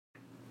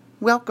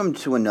Welcome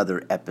to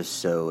another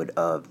episode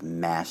of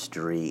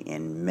Mastery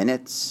in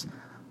Minutes.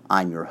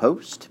 I'm your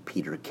host,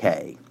 Peter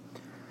Kay.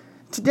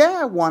 Today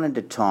I wanted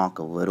to talk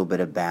a little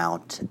bit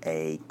about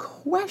a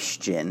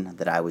question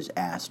that I was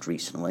asked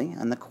recently.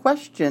 And the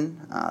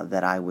question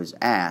that I was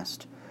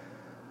asked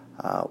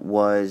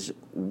was,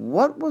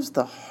 what was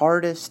the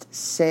hardest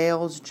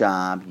sales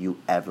job you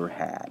ever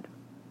had?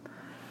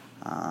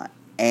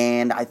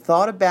 And I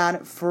thought about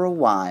it for a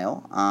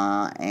while,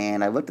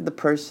 and I looked at the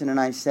person and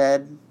I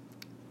said,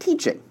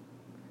 teaching.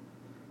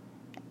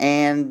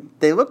 And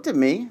they looked at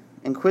me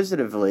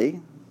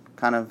inquisitively,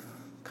 kind of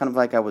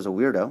like I was a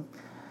weirdo.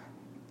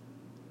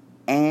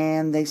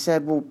 And they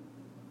said, "Well,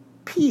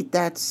 Pete,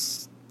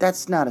 that's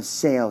not a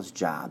sales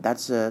job.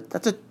 It's a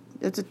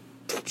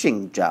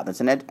teaching job. That's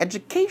an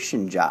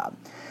education job."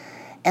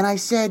 And I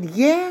said,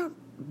 "Yeah,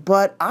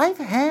 but I've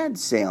had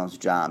sales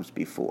jobs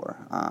before.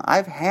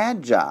 I've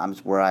had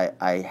jobs where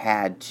I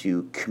had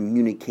to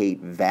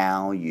communicate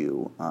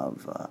value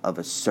of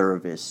a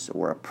service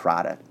or a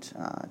product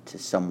to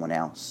someone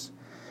else.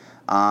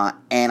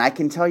 And I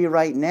can tell you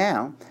right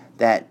now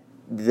that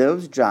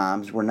those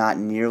jobs were not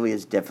nearly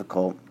as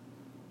difficult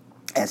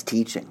as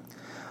teaching.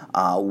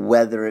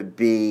 Whether it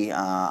be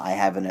I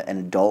have an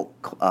adult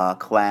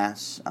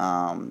class,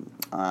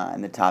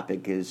 and the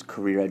topic is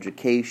career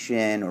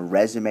education or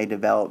resume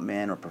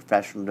development or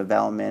professional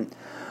development,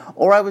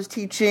 or I was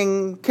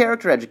teaching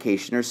character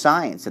education or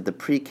science at the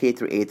pre-K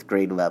through 8th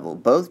grade level.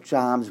 Both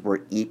jobs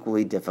were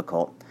equally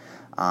difficult,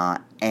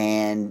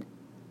 and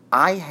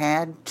I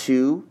had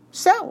to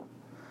sell.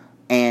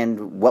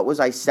 And what was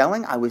I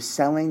selling? I was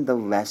selling the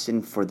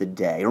lesson for the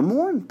day, or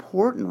more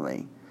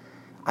importantly,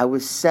 I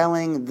was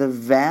selling the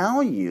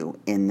value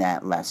in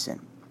that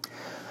lesson.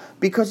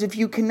 Because if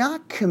you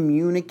cannot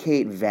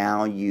communicate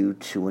value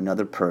to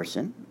another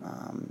person,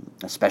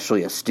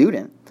 especially a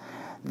student,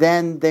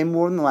 then they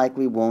more than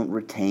likely won't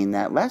retain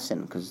that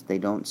lesson because they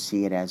don't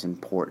see it as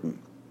important.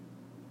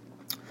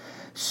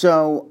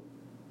 So,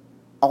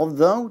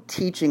 although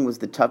teaching was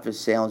the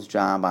toughest sales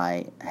job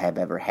I have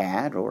ever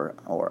had, or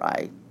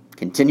I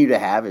continue to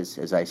have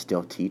as I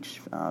still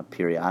teach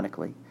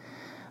periodically,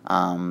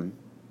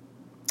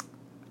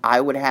 I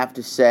would have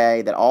to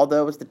say that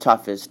although it's the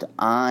toughest,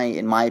 I,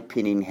 in my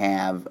opinion,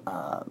 have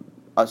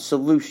a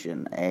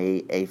solution,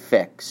 a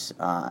fix,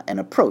 an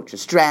approach, a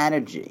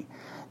strategy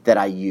that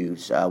I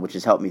use, which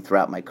has helped me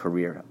throughout my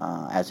career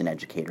as an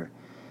educator.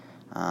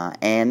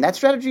 And that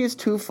strategy is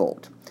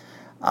twofold.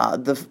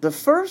 The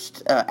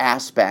first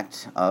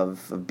aspect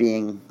of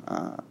being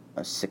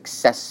a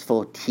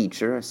successful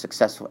teacher, a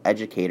successful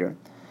educator,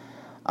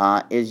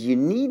 is you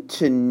need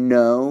to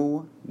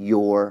know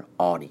your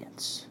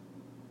audience.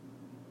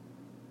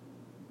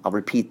 I'll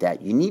repeat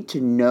that. You need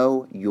to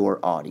know your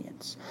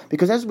audience.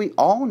 Because as we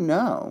all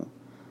know,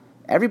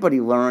 everybody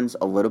learns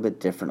a little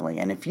bit differently.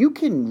 And if you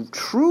can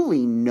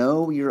truly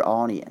know your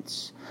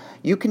audience,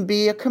 you can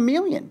be a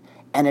chameleon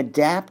and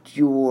adapt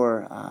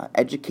your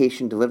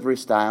education delivery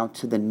style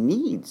to the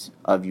needs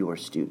of your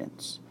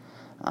students.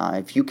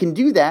 If you can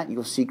do that,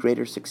 you'll see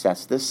greater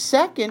success. The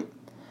second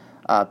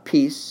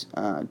piece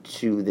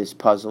to this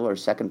puzzle, or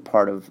second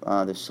part of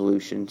the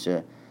solution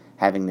to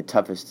having the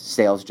toughest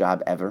sales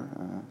job ever,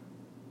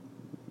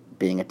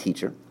 being a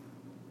teacher.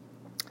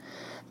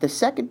 The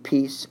second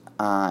piece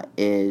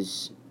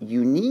is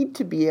you need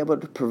to be able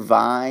to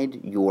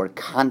provide your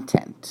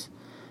content,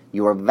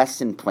 your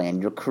lesson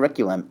plan, your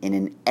curriculum in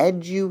an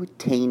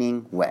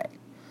edutaining way.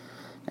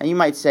 Now you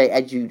might say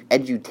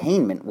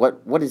edutainment.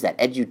 What is that?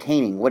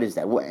 Edutaining, what is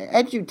that? Well,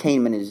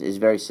 edutainment is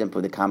very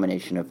simply the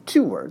combination of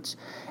two words,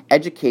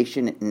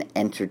 education and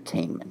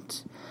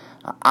entertainment.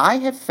 I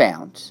have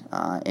found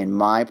in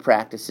my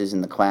practices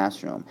in the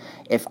classroom,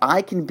 if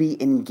I can be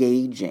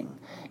engaging,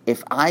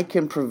 if I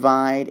can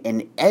provide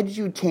an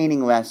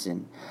edutaining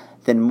lesson,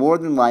 then more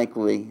than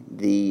likely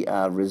the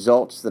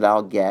results that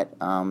I'll get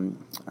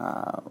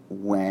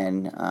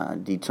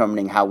when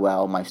determining how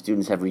well my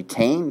students have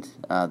retained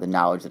the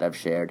knowledge that I've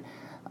shared,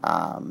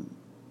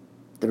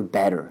 they're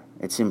better.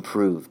 It's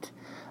improved.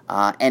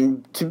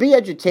 And to be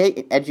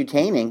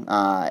edutaining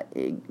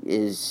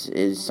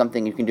is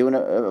something you can do in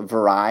a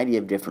variety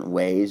of different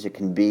ways. It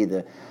can be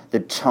the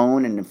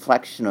tone and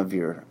inflection of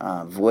your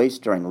voice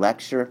during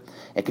lecture.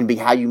 It can be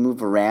how you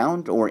move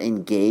around or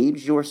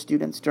engage your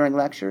students during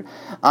lecture.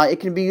 It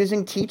can be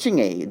using teaching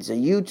aids,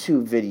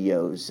 YouTube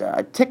videos,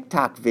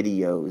 TikTok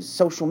videos,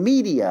 social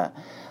media.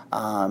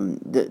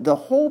 The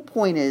whole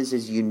point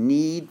is you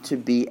need to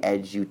be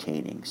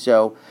edutaining.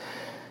 So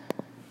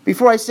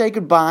before I say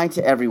goodbye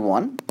to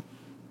everyone,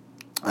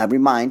 I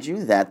remind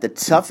you that the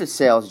toughest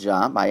sales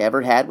job I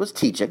ever had was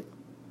teaching,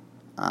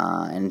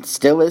 and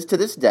still is to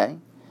this day,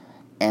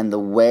 and the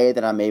way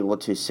that I'm able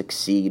to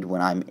succeed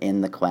when I'm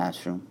in the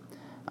classroom,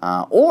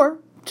 or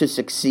to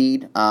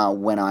succeed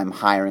when I'm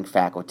hiring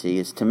faculty,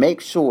 is to make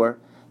sure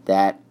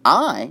that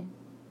I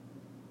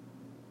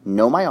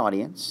know my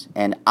audience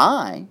and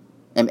I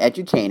am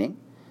edutaining,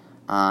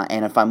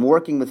 and if I'm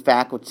working with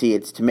faculty,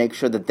 it's to make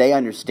sure that they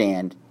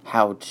understand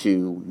how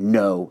to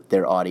know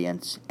their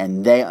audience,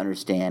 and they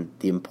understand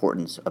the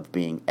importance of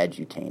being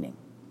edutaining.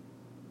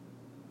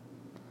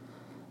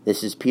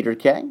 This is Peter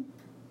Kay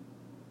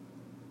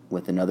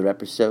with another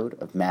episode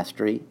of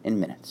Mastery in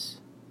Minutes.